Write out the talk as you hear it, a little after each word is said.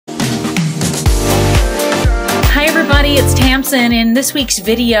everybody, it's Tamsen. In this week's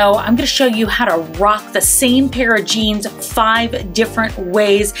video, I'm going to show you how to rock the same pair of jeans 5 different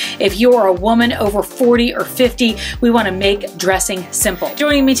ways. If you're a woman over 40 or 50, we want to make dressing simple.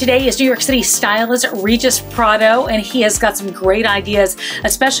 Joining me today is New York City stylist Regis Prado, and he has got some great ideas,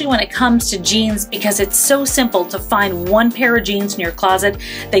 especially when it comes to jeans, because it's so simple to find one pair of jeans in your closet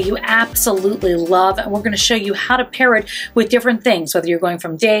that you absolutely love. And we're going to show you how to pair it with different things, whether you're going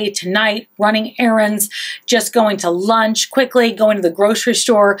from day to night, running errands, just going to lunch quickly, going to the grocery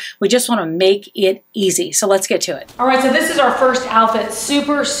store. We just want to make it easy. So let's get to it. All right, so this is our first outfit.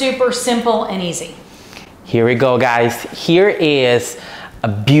 Super, super simple and easy. Here we go, guys. Here is a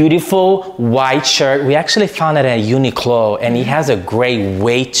beautiful white shirt. We actually found it at Uniqlo, and it has a great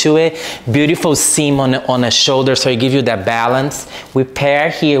weight to it. Beautiful seam on the shoulder, so it gives you that balance. We pair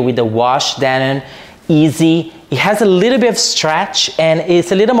here with the wash denim, easy. It has a little bit of stretch, and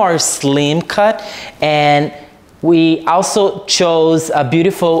it's a little more slim cut. And we also chose a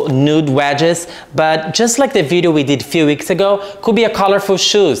beautiful nude wedges, but just like the video we did a few weeks ago, could be a colorful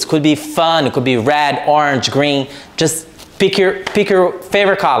shoes, could be fun, it could be red, orange, green, just pick your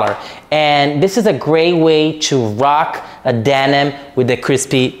favorite color. And this is a great way to rock a denim with a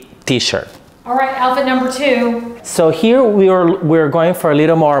crispy t-shirt. All right, outfit number 2. So here we're going for a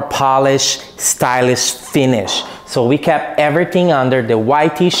little more polished, stylish finish. So we kept everything under the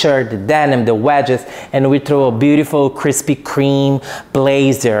white t-shirt, the denim, the wedges, and we throw a beautiful crispy cream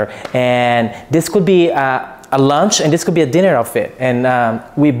blazer. And this could be a lunch, and this could be a dinner outfit. And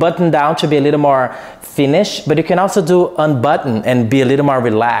we button down to be a little more finished, but you can also do unbutton and be a little more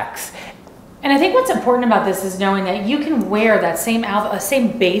relaxed. And I think what's important about this is knowing that you can wear that same outfit,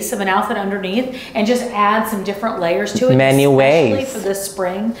 same base of an outfit underneath, and just add some different layers to it. Many ways. Especially for this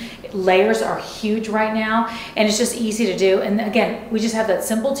spring. Layers are huge right now, and it's just easy to do. And again, we just have that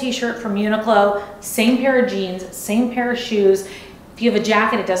simple t-shirt from Uniqlo, same pair of jeans, same pair of shoes. If you have a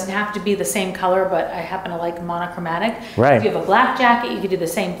jacket, it doesn't have to be the same color, but I happen to like monochromatic. Right. If you have a black jacket, you could do the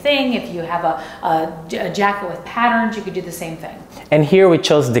same thing. If you have a jacket with patterns, you could do the same thing. And here we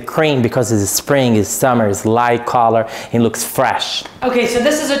chose the cream because it's spring, it's summer, it's light color, it looks fresh. Okay, so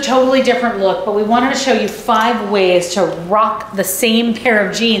this is a totally different look, but we wanted to show you 5 ways to rock the same pair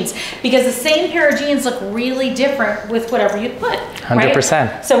of jeans, because the same pair of jeans look really different with whatever you put. 100%.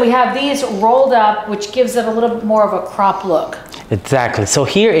 Right? So we have these rolled up, which gives it a little bit more of a crop look. Exactly. So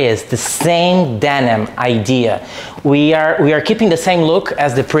here is the same denim idea. We are keeping the same look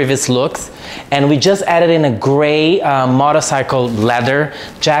as the previous looks, and we just added in a gray motorcycle leather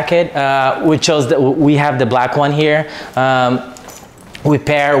jacket. We have the black one here. We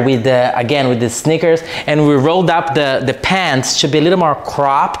pair with the sneakers, and we rolled up the pants to be a little more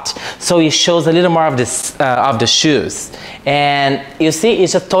cropped, so it shows a little more of the shoes. And you see,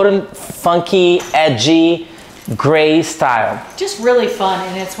 it's a total funky, edgy, gray style. Just really fun,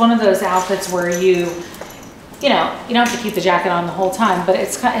 and it's one of those outfits where you don't have to keep the jacket on the whole time, but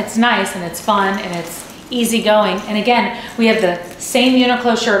it's nice and it's fun and it's easy going. And again, we have the same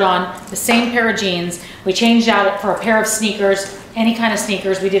Uniqlo shirt on, the same pair of jeans. We changed out for a pair of sneakers, any kind of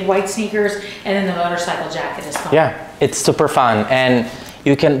sneakers. We did white sneakers, and then the motorcycle jacket is fun. Yeah, it's super fun, and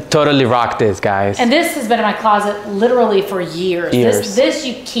you can totally rock this, guys. And this has been in my closet literally for years. This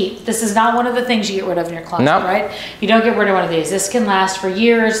you keep. This is not one of the things you get rid of in your closet, right? You don't get rid of one of these. This can last for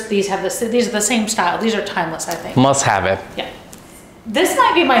years. These are the same style. These are timeless, I think. Must have it. Yeah. This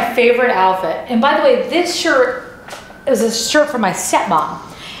might be my favorite outfit. And by the way, this shirt is a shirt from my stepmom.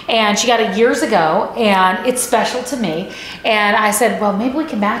 And she got it years ago, and it's special to me. And I said, well, maybe we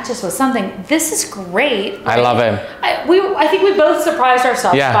can match this with something. This is great. I love it. I think we both surprised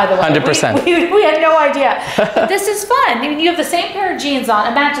ourselves, by the way. 100%. We had no idea. But this is fun. I mean, you have the same pair of jeans on.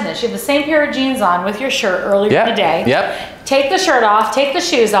 Imagine this. You have the same pair of jeans on with your shirt earlier in the day. Yep. Take the shirt off, take the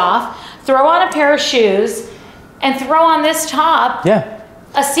shoes off, throw on a pair of shoes, and throw on this top. Yeah.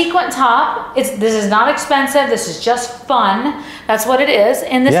 A sequin top. This is not expensive. This is just fun. That's what it is.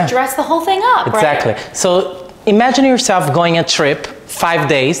 And this dress the whole thing up, exactly. Right? So imagine yourself going a trip, 5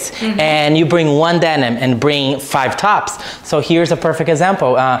 days, and you bring one denim and bring 5 tops. So here's a perfect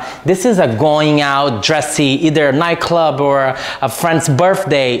example. This is a going out, dressy, either a nightclub or a friend's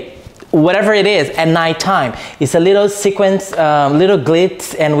birthday. Whatever it is at nighttime. It's a little sequence, little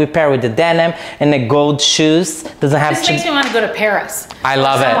glitz, and we pair with the denim and the gold shoes. Doesn't have to. This makes me want to go to Paris. I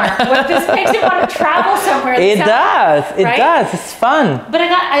love it. This makes me want to travel somewhere. It does. It does. It's fun. But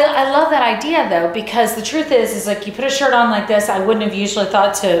I love that idea though, because the truth is like you put a shirt on like this. I wouldn't have usually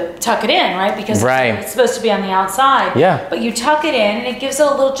thought to tuck it in, right? Because it's supposed to be on the outside. Yeah. But you tuck it in, and it gives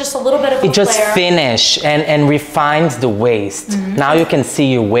it just a little bit of a flare. It just finish and refines the waist. Now you can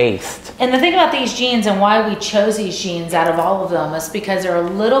see your waist. And the thing about these jeans and why we chose these jeans out of all of them is because they're a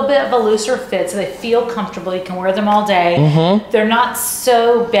little bit of a looser fit, so they feel comfortable. You can wear them all day. They're not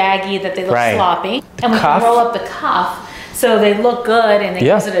so baggy that they look sloppy. And we can roll up the cuff so they look good, and it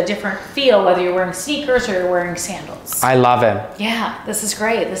gives it a different feel whether you're wearing sneakers or you're wearing sandals. I love it. Yeah, this is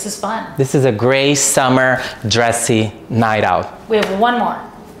great. This is fun. This is a great summer dressy night out. We have one more.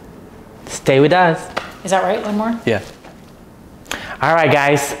 Stay with us. Is that right? One more? Yeah. All right,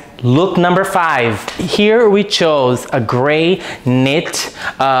 guys. Look number 5. Here we chose a gray knit,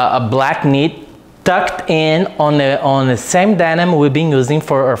 a black knit tucked in on the same denim we've been using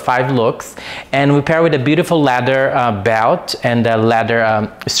for our 5 looks, and we pair with a beautiful leather belt and a leather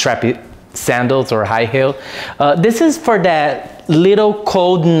strappy sandals or high heel. This is for that little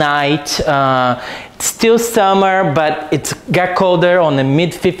cold night. Still summer, but it's got colder on the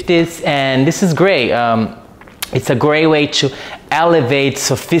mid-50s, and this is great. It's a great way to elevate,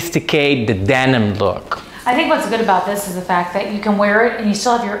 sophisticate the denim look. I think what's good about this is the fact that you can wear it and you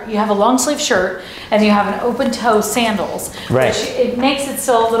still have you have a long sleeve shirt and you have an open toe sandals, which it makes it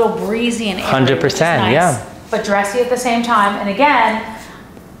so a little breezy and airy, 100%, nice, yeah. but dressy at the same time. And again,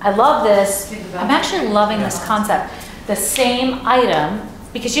 I love this. I'm actually loving this concept. The same item,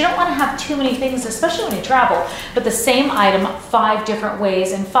 because you don't want to have too many things, especially when you travel, but the same item 5 different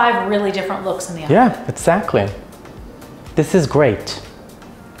ways and 5 really different looks in the outfit. Yeah, exactly. This is great.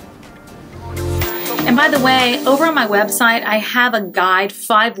 And by the way, over on my website, I have a guide,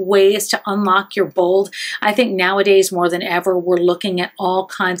 5 ways to unlock your bold. I think nowadays more than ever, we're looking at all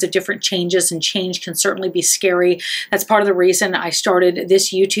kinds of different changes, and change can certainly be scary. That's part of the reason I started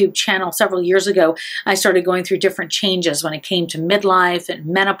this YouTube channel several years ago. I started going through different changes when it came to midlife and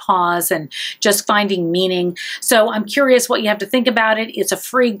menopause and just finding meaning. So I'm curious what you have to think about it. It's a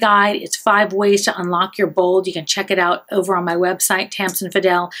free guide. It's 5 ways to unlock your bold. You can check it out over on my website,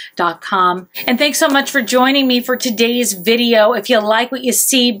 tamsenfadal.com. And thanks so much for joining me for today's video. If you like what you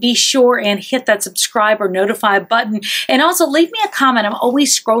see, be sure and hit that subscribe or notify button. And also leave me a comment. I'm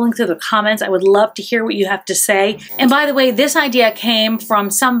always scrolling through the comments. I would love to hear what you have to say. And by the way, this idea came from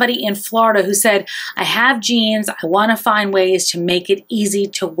somebody in Florida who said, I have jeans. I want to find ways to make it easy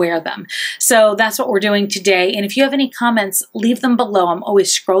to wear them. So that's what we're doing today. And if you have any comments, leave them below. I'm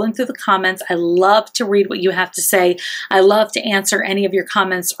always scrolling through the comments. I love to read what you have to say. I love to answer any of your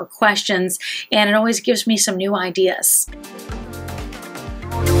comments or questions. And it always gives me some new ideas.